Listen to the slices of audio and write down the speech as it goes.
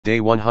Day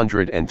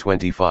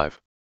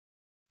 125.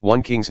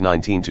 1 Kings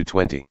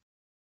 19-20.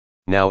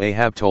 Now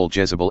Ahab told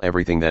Jezebel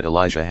everything that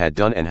Elijah had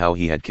done and how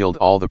he had killed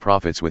all the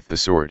prophets with the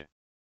sword.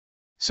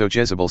 So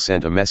Jezebel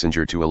sent a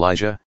messenger to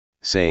Elijah,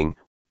 saying,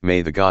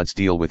 May the gods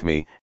deal with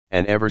me,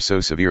 and ever so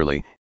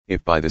severely,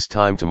 if by this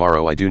time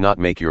tomorrow I do not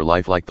make your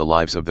life like the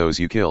lives of those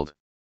you killed.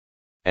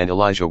 And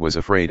Elijah was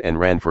afraid and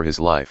ran for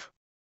his life.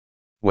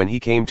 When he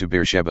came to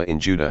Beersheba in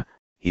Judah,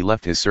 he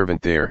left his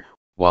servant there,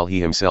 while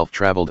he himself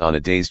traveled on a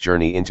day's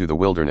journey into the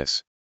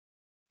wilderness.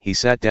 He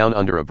sat down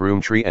under a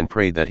broom tree and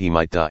prayed that he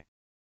might die.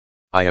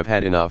 I have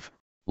had enough,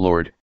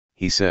 Lord,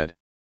 he said.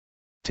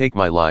 Take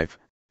my life,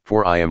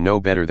 for I am no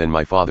better than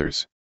my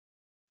fathers.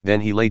 Then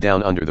he lay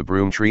down under the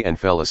broom tree and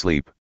fell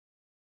asleep.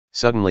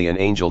 Suddenly an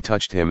angel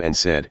touched him and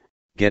said,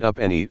 Get up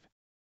and eat.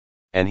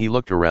 And he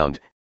looked around,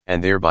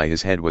 and there by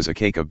his head was a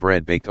cake of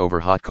bread baked over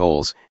hot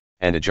coals,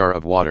 and a jar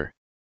of water.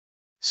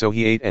 So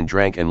he ate and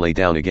drank and lay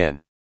down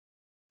again.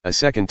 A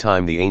second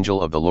time the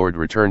angel of the Lord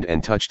returned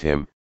and touched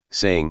him,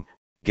 saying,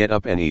 Get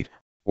up and eat,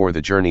 or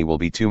the journey will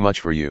be too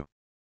much for you.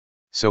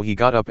 So he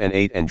got up and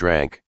ate and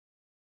drank.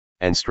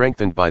 And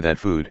strengthened by that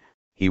food,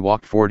 he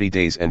walked 40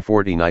 days and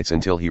 40 nights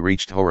until he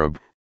reached Horeb,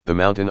 the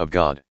mountain of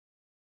God.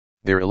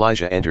 There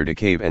Elijah entered a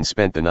cave and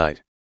spent the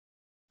night.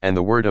 And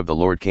the word of the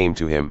Lord came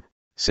to him,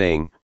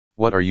 saying,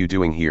 What are you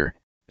doing here,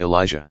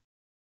 Elijah?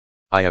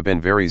 I have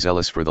been very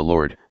zealous for the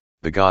Lord,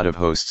 the God of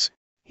hosts,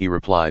 he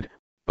replied,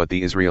 but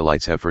the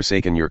Israelites have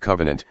forsaken your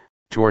covenant,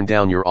 torn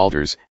down your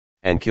altars,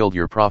 and killed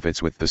your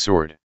prophets with the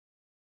sword.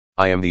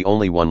 I am the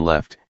only one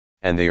left,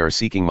 and they are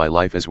seeking my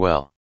life as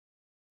well.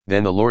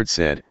 Then the Lord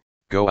said,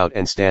 Go out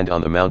and stand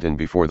on the mountain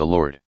before the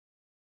Lord.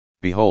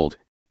 Behold,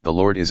 the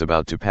Lord is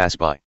about to pass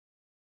by.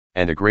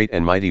 And a great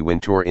and mighty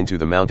wind tore into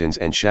the mountains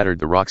and shattered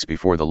the rocks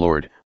before the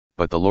Lord,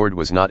 but the Lord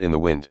was not in the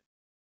wind.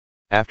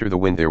 After the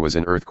wind there was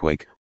an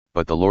earthquake,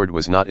 but the Lord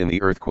was not in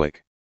the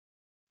earthquake.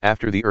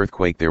 After the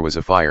earthquake there was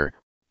a fire,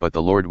 but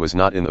the Lord was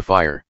not in the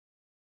fire.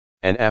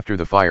 And after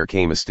the fire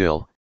came a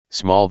still,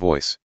 small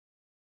voice.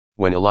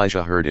 When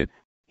Elijah heard it,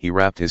 he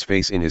wrapped his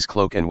face in his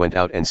cloak and went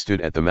out and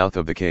stood at the mouth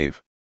of the cave.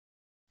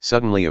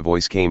 Suddenly a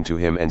voice came to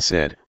him and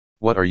said,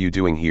 What are you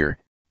doing here,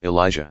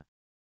 Elijah?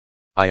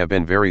 I have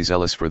been very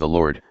zealous for the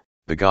Lord,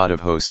 the God of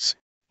hosts,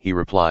 he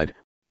replied,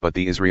 but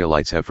the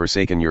Israelites have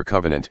forsaken your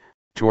covenant,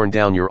 torn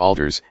down your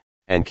altars,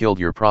 and killed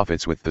your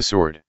prophets with the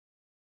sword.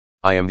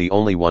 I am the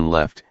only one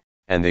left,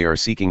 and they are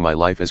seeking my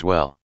life as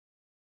well.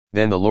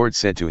 Then the Lord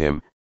said to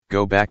him,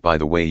 Go back by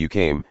the way you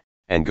came,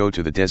 and go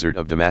to the desert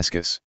of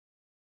Damascus.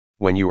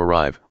 When you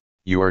arrive,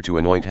 you are to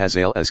anoint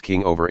Hazael as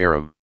king over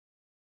Aram.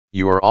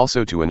 You are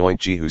also to anoint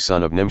Jehu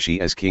son of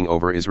Nimshi as king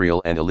over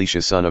Israel and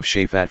Elisha son of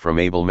Shaphat from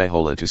Abel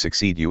Meholah to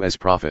succeed you as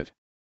prophet.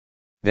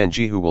 Then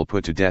Jehu will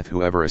put to death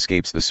whoever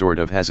escapes the sword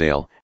of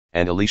Hazael,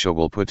 and Elisha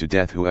will put to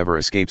death whoever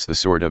escapes the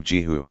sword of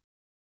Jehu.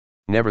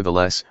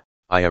 Nevertheless,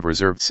 I have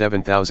reserved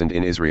 7,000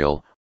 in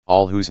Israel,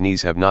 all whose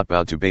knees have not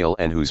bowed to Baal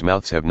and whose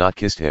mouths have not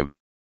kissed him.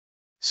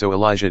 So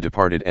Elijah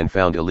departed and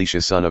found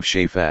Elisha son of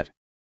Shaphat.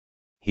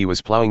 He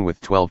was plowing with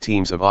 12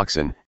 teams of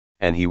oxen,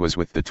 and he was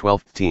with the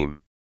 12th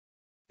team.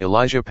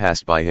 Elijah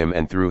passed by him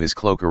and threw his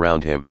cloak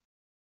around him.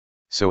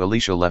 So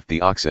Elisha left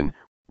the oxen,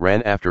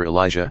 ran after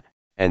Elijah,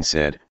 and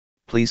said,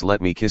 Please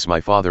let me kiss my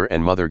father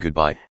and mother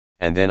goodbye,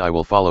 and then I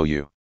will follow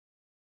you.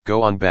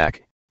 Go on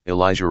back,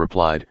 Elijah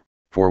replied,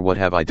 for what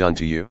have I done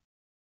to you?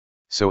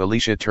 So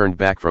Elisha turned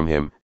back from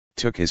him,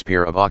 took his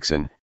pair of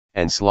oxen,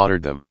 and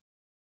slaughtered them.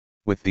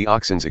 With the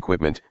oxen's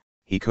equipment,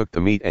 he cooked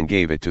the meat and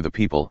gave it to the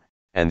people,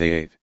 and they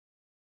ate.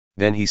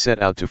 Then he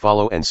set out to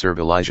follow and serve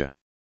Elijah.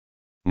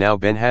 Now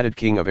Ben-Hadad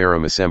king of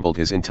Aram assembled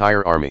his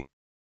entire army.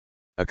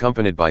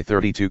 Accompanied by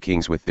 32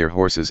 kings with their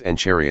horses and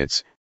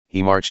chariots,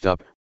 he marched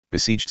up,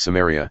 besieged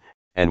Samaria,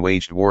 and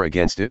waged war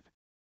against it.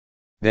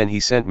 Then he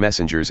sent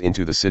messengers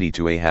into the city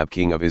to Ahab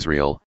king of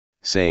Israel,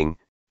 saying,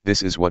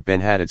 This is what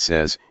Ben-Hadad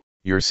says,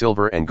 Your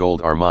silver and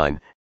gold are mine,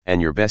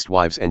 and your best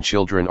wives and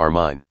children are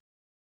mine.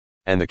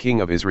 And the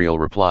king of Israel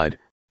replied,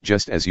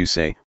 Just as you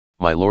say,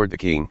 my lord the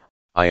king,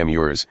 I am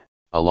yours,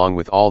 along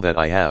with all that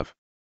I have.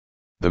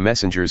 The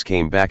messengers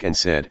came back and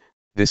said,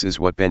 This is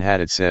what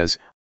Ben-Hadad says,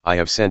 I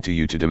have sent to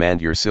you to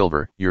demand your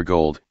silver, your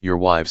gold, your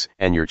wives,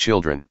 and your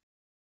children.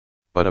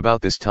 But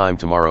about this time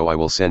tomorrow I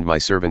will send my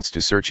servants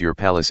to search your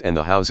palace and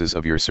the houses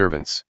of your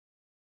servants.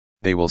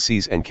 They will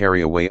seize and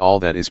carry away all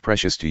that is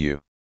precious to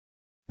you.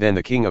 Then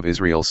the king of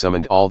Israel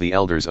summoned all the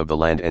elders of the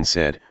land and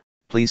said,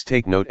 Please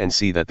take note and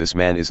see that this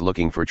man is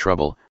looking for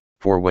trouble,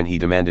 for when he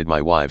demanded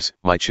my wives,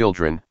 my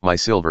children, my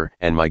silver,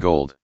 and my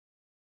gold,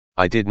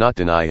 I did not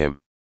deny him.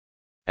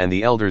 And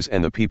the elders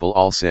and the people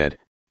all said,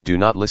 Do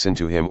not listen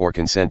to him or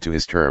consent to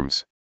his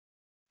terms.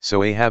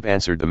 So Ahab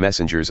answered the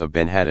messengers of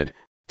Ben-Hadad,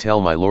 Tell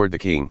my lord the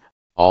king,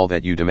 all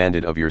that you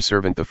demanded of your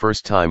servant the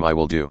first time I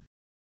will do.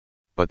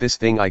 But this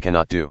thing I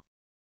cannot do.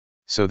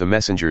 So the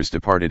messengers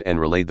departed and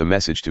relayed the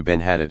message to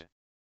Ben-Hadad.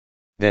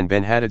 Then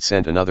Ben-Hadad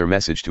sent another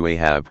message to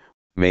Ahab,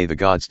 May the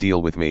gods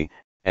deal with me,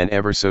 and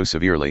ever so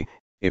severely,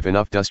 if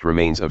enough dust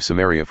remains of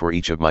Samaria for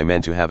each of my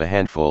men to have a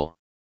handful.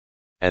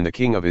 And the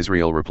king of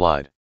Israel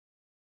replied,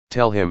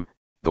 Tell him,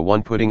 the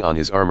one putting on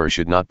his armor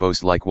should not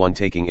boast like one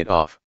taking it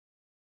off.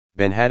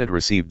 Ben-Hadad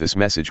received this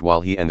message while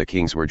he and the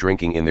kings were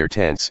drinking in their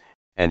tents,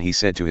 and he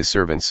said to his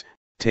servants,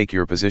 Take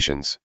your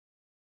positions.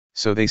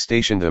 So they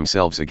stationed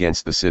themselves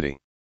against the city.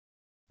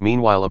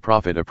 Meanwhile a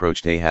prophet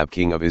approached Ahab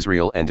king of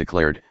Israel and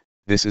declared,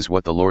 This is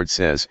what the Lord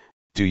says,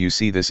 Do you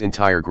see this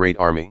entire great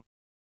army?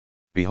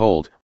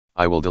 Behold,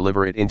 I will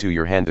deliver it into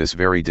your hand this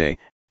very day,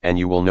 and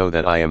you will know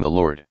that I am the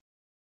Lord.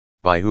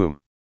 By whom?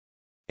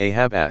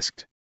 Ahab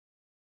asked.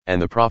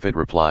 And the prophet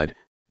replied,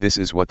 This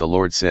is what the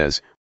Lord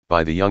says,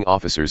 by the young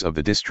officers of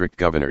the district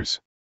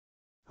governors.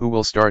 Who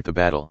will start the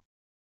battle?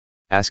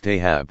 Asked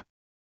Ahab.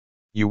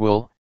 You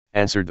will,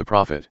 answered the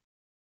prophet.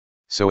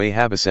 So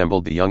Ahab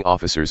assembled the young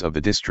officers of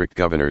the district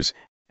governors,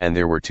 and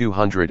there were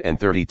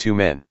 232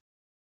 men.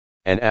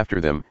 And after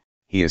them,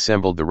 he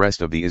assembled the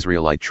rest of the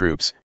Israelite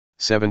troops,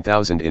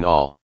 7,000 in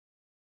all.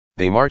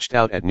 They marched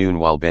out at noon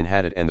while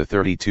Ben-Hadad and the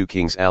 32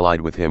 kings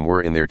allied with him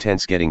were in their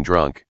tents getting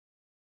drunk.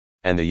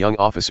 And the young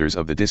officers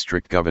of the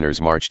district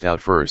governors marched out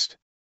first.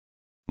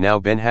 Now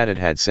Ben-Hadad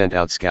had sent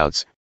out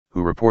scouts,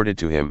 who reported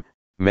to him,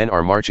 Men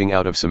are marching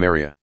out of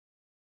Samaria.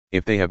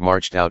 If they have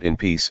marched out in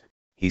peace,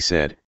 he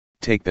said,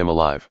 take them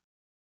alive.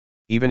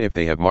 Even if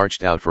they have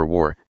marched out for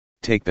war,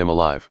 take them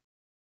alive.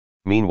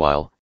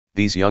 Meanwhile,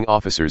 these young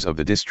officers of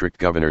the district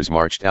governors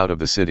marched out of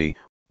the city,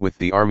 with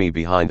the army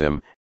behind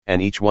them,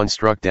 and each one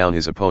struck down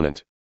his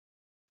opponent.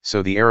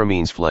 So the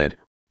Arameans fled,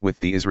 with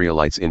the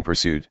Israelites in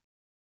pursuit.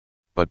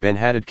 But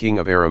Ben-Hadad king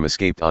of Aram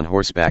escaped on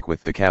horseback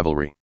with the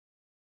cavalry.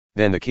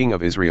 Then the king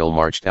of Israel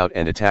marched out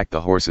and attacked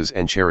the horses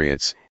and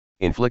chariots,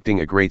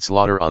 inflicting a great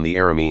slaughter on the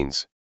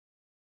Arameans.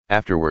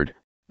 Afterward,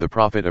 the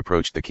prophet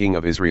approached the king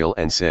of Israel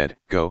and said,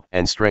 Go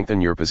and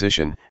strengthen your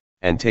position,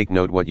 and take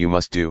note what you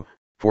must do,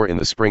 for in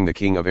the spring the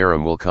king of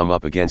Aram will come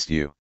up against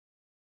you.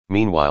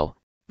 Meanwhile,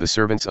 the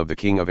servants of the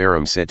king of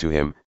Aram said to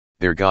him,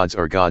 Their gods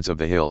are gods of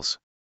the hills.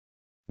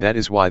 That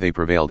is why they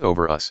prevailed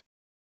over us.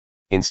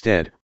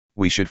 Instead,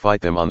 we should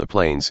fight them on the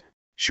plains,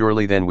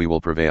 surely then we will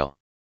prevail.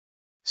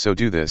 So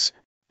do this,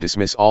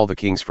 dismiss all the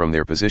kings from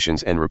their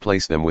positions and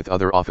replace them with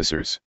other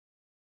officers.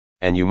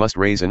 And you must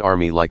raise an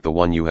army like the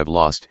one you have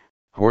lost,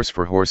 horse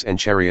for horse and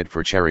chariot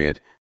for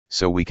chariot,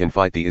 so we can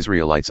fight the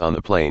Israelites on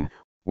the plain,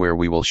 where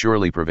we will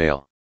surely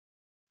prevail.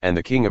 And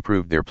the king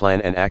approved their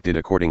plan and acted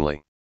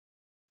accordingly.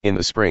 In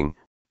the spring,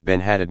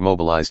 Ben-Hadad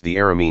mobilized the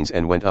Arameans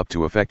and went up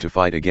to Aphek to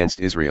fight against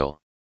Israel.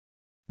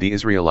 The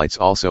Israelites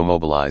also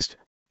mobilized,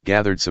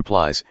 gathered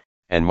supplies,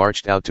 and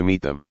marched out to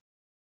meet them.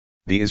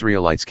 The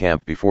Israelites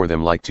camped before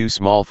them like two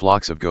small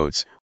flocks of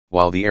goats,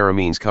 while the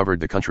Arameans covered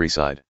the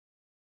countryside.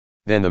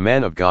 Then the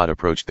man of God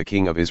approached the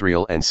king of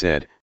Israel and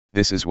said,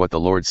 This is what the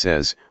Lord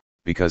says,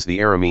 because the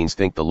Arameans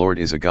think the Lord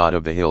is a God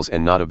of the hills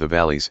and not of the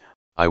valleys,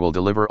 I will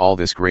deliver all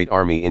this great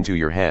army into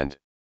your hand.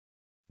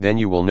 Then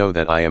you will know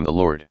that I am the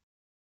Lord.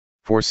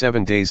 For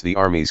 7 days the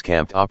armies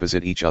camped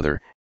opposite each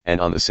other, and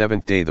on the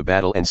 7th day the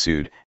battle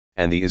ensued,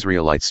 and the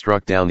Israelites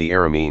struck down the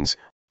Arameans,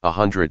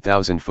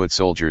 100,000 foot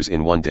soldiers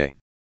in one day.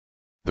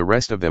 The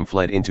rest of them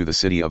fled into the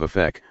city of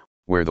Aphek,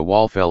 where the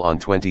wall fell on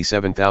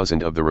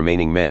 27,000 of the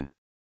remaining men.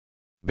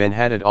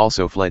 Ben-Hadad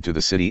also fled to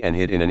the city and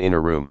hid in an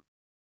inner room.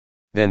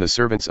 Then the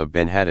servants of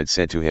Ben-Hadad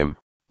said to him,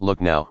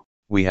 Look now,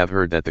 we have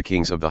heard that the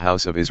kings of the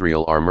house of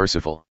Israel are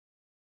merciful.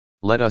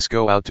 Let us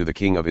go out to the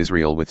king of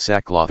Israel with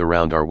sackcloth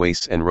around our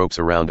waists and ropes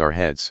around our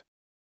heads.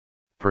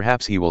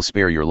 Perhaps he will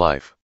spare your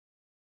life.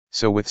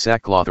 So with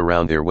sackcloth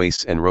around their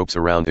waists and ropes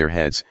around their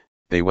heads,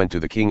 they went to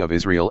the king of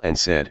Israel and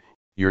said,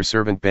 Your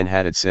servant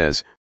Ben-Hadad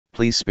says,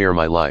 Please spare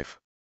my life.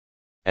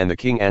 And the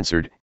king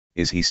answered,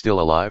 Is he still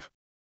alive?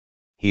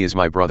 He is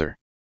my brother.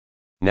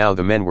 Now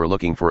the men were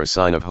looking for a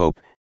sign of hope,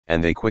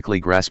 and they quickly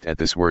grasped at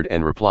this word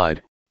and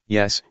replied,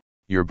 Yes,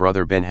 your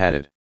brother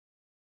Ben-Hadad.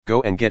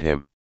 Go and get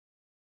him,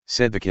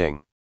 said the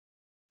king.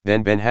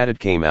 Then Ben-Hadad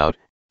came out,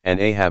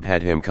 and Ahab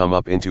had him come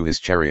up into his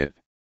chariot.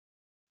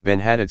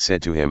 Ben-Hadad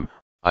said to him,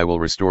 I will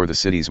restore the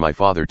cities my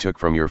father took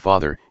from your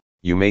father,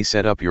 you may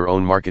set up your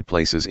own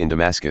marketplaces in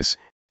Damascus,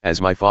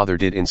 as my father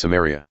did in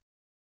Samaria.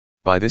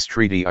 By this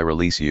treaty I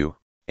release you,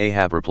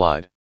 Ahab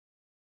replied.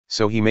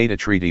 So he made a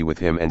treaty with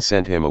him and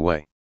sent him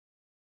away.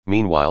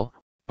 Meanwhile,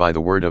 by the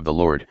word of the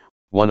Lord,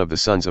 one of the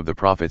sons of the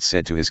prophets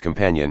said to his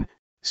companion,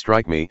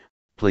 Strike me,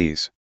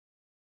 please.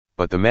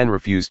 But the man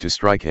refused to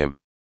strike him.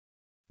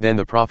 Then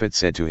the prophet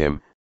said to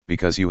him,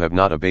 Because you have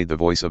not obeyed the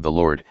voice of the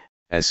Lord,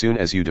 as soon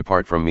as you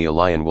depart from me a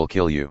lion will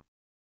kill you.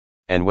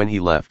 And when he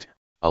left,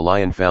 a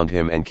lion found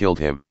him and killed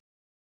him.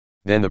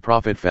 Then the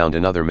prophet found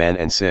another man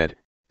and said,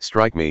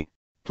 Strike me,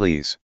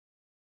 please.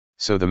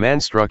 So the man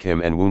struck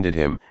him and wounded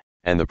him,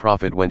 and the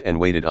prophet went and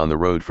waited on the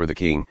road for the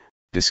king,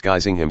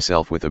 disguising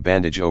himself with a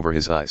bandage over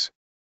his eyes.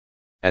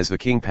 As the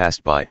king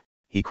passed by,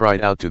 he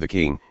cried out to the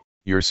king,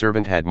 Your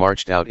servant had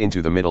marched out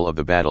into the middle of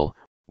the battle,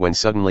 when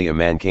suddenly a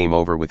man came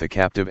over with a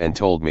captive and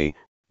told me,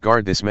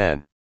 Guard this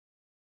man.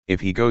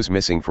 If he goes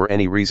missing for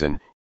any reason,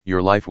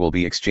 your life will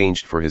be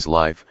exchanged for his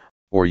life,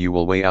 or you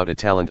will weigh out a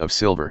talent of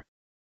silver.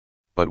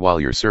 But while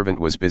your servant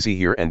was busy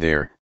here and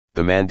there,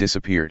 the man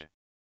disappeared.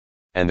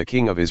 And the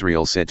king of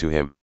Israel said to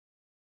him,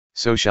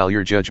 So shall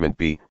your judgment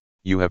be,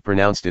 you have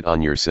pronounced it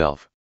on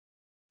yourself.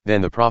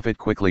 Then the prophet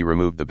quickly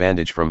removed the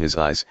bandage from his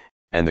eyes,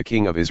 and the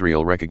king of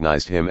Israel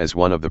recognized him as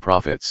one of the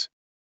prophets.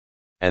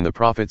 And the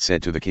prophet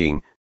said to the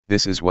king,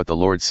 This is what the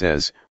Lord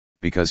says,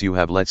 because you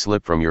have let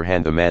slip from your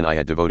hand the man I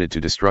had devoted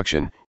to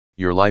destruction,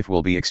 your life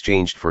will be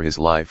exchanged for his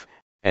life,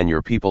 and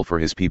your people for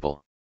his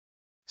people.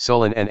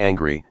 Sullen and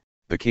angry,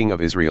 the king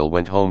of Israel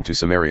went home to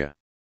Samaria.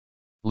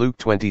 Luke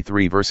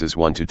 23 verses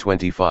 1 to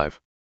 25.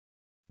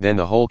 Then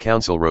the whole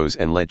council rose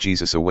and led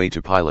Jesus away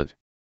to Pilate.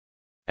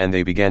 And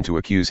they began to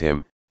accuse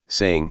him,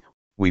 saying,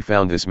 We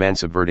found this man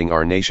subverting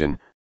our nation,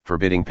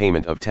 forbidding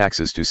payment of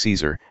taxes to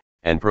Caesar,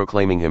 and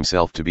proclaiming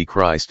himself to be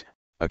Christ,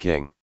 a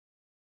king.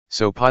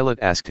 So Pilate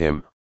asked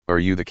him, Are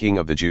you the king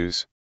of the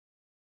Jews?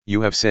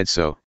 You have said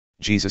so,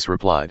 Jesus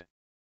replied.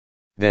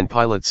 Then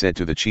Pilate said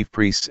to the chief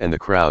priests and the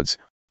crowds,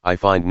 I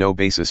find no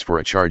basis for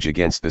a charge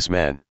against this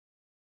man.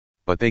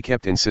 But they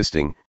kept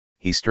insisting,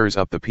 He stirs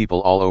up the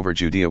people all over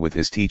Judea with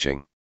his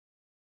teaching.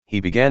 He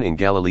began in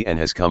Galilee and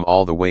has come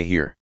all the way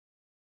here.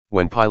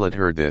 When Pilate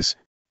heard this,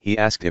 he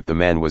asked if the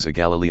man was a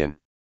Galilean.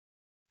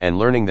 And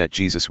learning that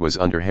Jesus was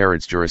under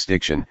Herod's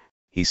jurisdiction,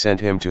 he sent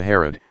him to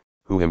Herod,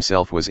 who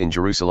himself was in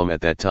Jerusalem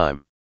at that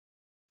time.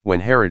 When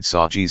Herod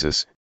saw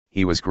Jesus,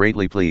 he was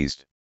greatly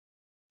pleased.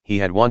 He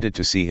had wanted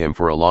to see him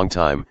for a long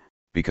time,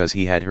 because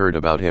he had heard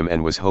about him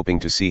and was hoping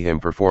to see him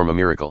perform a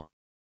miracle.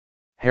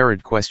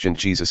 Herod questioned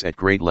Jesus at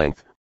great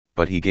length,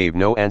 but he gave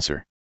no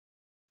answer.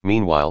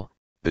 Meanwhile,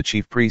 the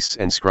chief priests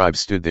and scribes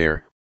stood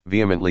there,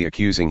 vehemently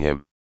accusing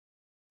him.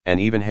 And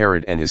even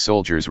Herod and his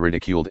soldiers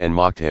ridiculed and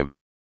mocked him.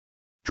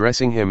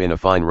 Dressing him in a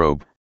fine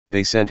robe,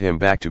 they sent him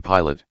back to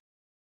Pilate.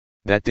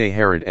 That day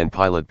Herod and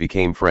Pilate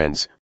became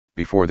friends,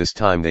 before this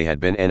time they had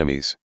been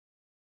enemies.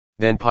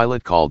 Then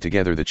Pilate called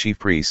together the chief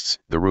priests,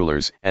 the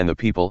rulers, and the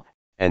people,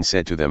 and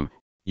said to them,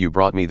 You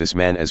brought me this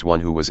man as one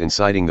who was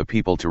inciting the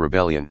people to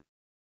rebellion.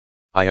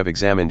 I have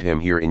examined him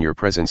here in your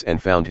presence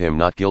and found him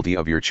not guilty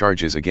of your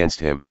charges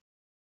against him.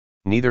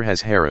 Neither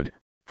has Herod,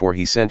 for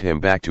he sent him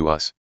back to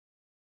us.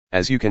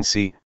 As you can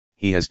see,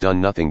 he has done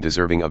nothing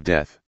deserving of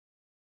death.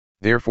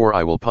 Therefore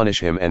I will punish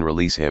him and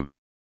release him.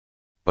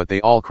 But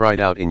they all cried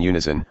out in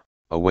unison,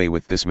 Away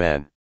with this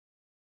man!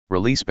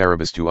 Release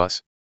Barabbas to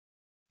us!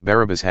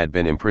 Barabbas had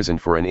been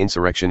imprisoned for an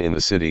insurrection in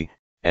the city,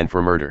 and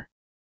for murder.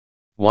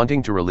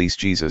 Wanting to release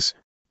Jesus,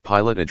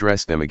 Pilate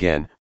addressed them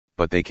again,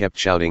 but they kept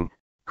shouting,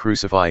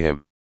 Crucify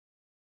him!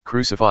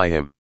 Crucify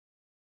him!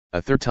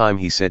 A third time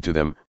he said to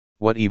them,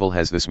 What evil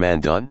has this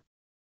man done?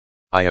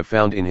 I have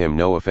found in him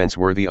no offense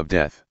worthy of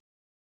death.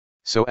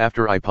 So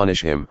after I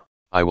punish him,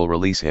 I will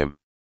release him.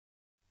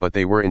 But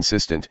they were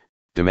insistent,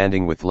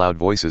 demanding with loud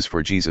voices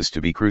for Jesus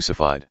to be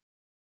crucified.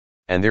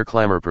 And their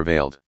clamor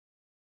prevailed.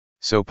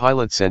 So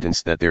Pilate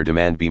sentenced that their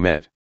demand be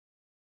met.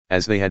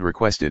 As they had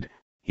requested,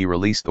 he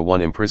released the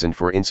one imprisoned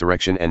for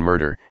insurrection and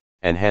murder,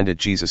 and handed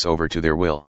Jesus over to their will.